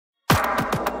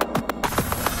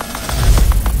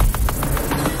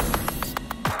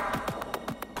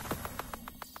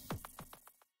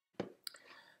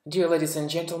Dear ladies and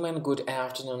gentlemen, good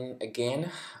afternoon again.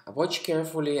 Watch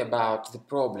carefully about the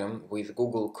problem with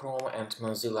Google Chrome and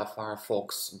Mozilla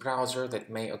Firefox browser that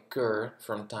may occur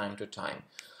from time to time.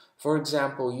 For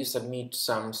example, you submit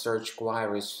some search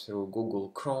queries through Google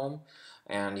Chrome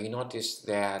and you notice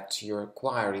that your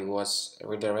query was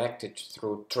redirected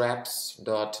through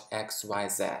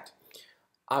Treps.xyz.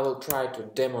 I will try to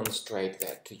demonstrate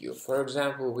that to you. For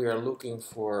example, we are looking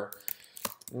for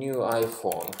new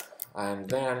iPhone, and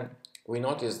then we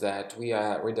notice that we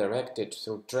are redirected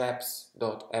through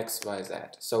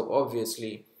Treps.xyz. So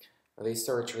obviously the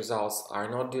search results are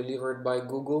not delivered by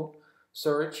Google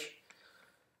search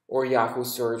or Yahoo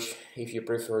search if you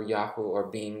prefer Yahoo or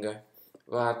Bing,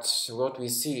 but what we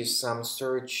see is some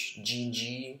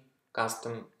Searchgg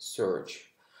Custom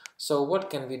Search. So what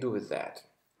can we do with that?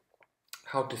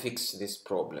 How to fix this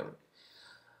problem?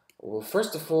 Well,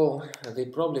 first of all, the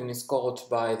problem is caused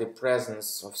by the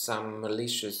presence of some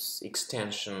malicious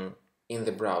extension in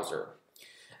the browser.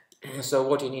 So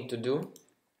what you need to do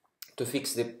to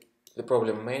fix the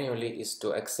problem manually is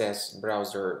to access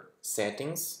browser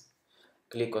settings,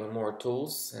 click on more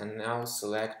tools, and now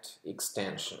select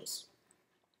extensions.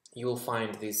 You will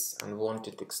find this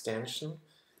unwanted extension,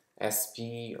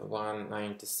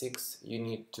 SP196. You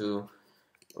need to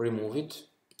remove it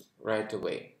right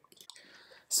away.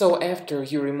 So after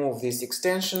you remove this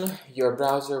extension, your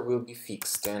browser will be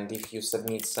fixed, and if you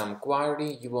submit some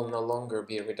query, you will no longer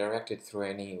be redirected through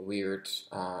any weird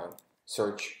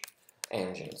search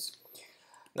engines.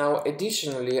 Now,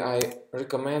 additionally, I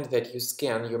recommend that you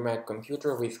scan your Mac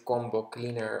computer with Combo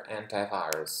Cleaner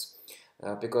antivirus,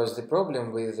 because the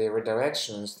problem with the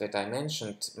redirections that I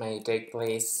mentioned may take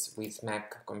place with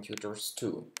Mac computers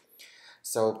too.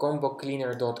 So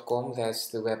combocleaner.com, that's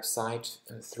the website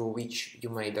through which you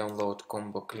may download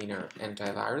Combo Cleaner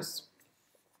antivirus,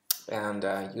 and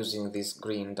using this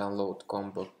green download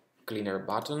Combo Cleaner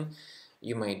button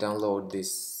you may download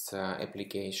this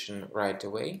application right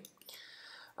away.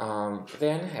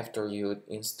 Then after you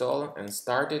install and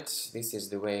start it, this is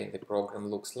the way the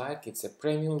program looks like. It's a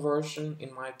premium version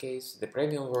in my case. The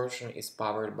premium version is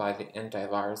powered by the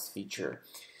antivirus feature.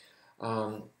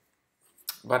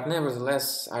 But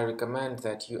nevertheless, I recommend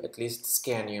that you at least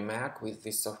scan your Mac with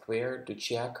this software to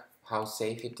check how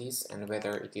safe it is and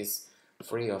whether it is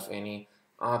free of any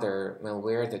other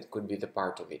malware that could be the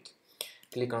part of it.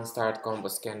 Click on Start Combo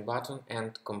Scan button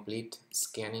and complete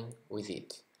scanning with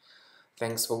it.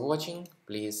 Thanks for watching.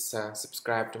 Please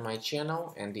subscribe to my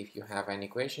channel, and if you have any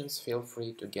questions, feel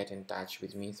free to get in touch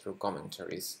with me through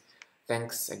commentaries.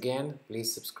 Thanks again.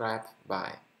 Please subscribe.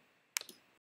 Bye.